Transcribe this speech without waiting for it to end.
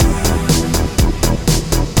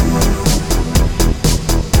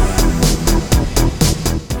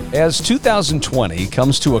As 2020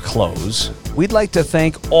 comes to a close, we'd like to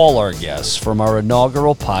thank all our guests from our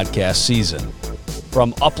inaugural podcast season.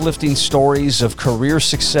 From uplifting stories of career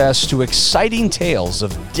success to exciting tales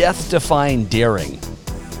of death-defying daring,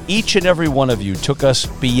 each and every one of you took us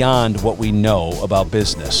beyond what we know about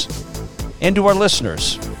business. And to our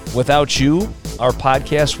listeners, without you, our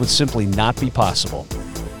podcast would simply not be possible.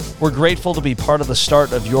 We're grateful to be part of the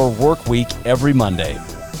start of your work week every Monday.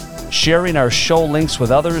 Sharing our show links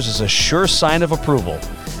with others is a sure sign of approval.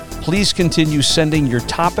 Please continue sending your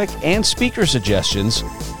topic and speaker suggestions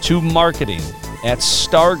to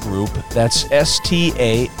marketing@starrgroup, that's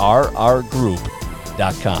STARR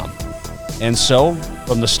group.com. And so,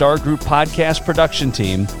 from the Starr Group Podcast production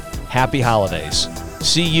team, happy holidays.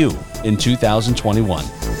 See you in 2021.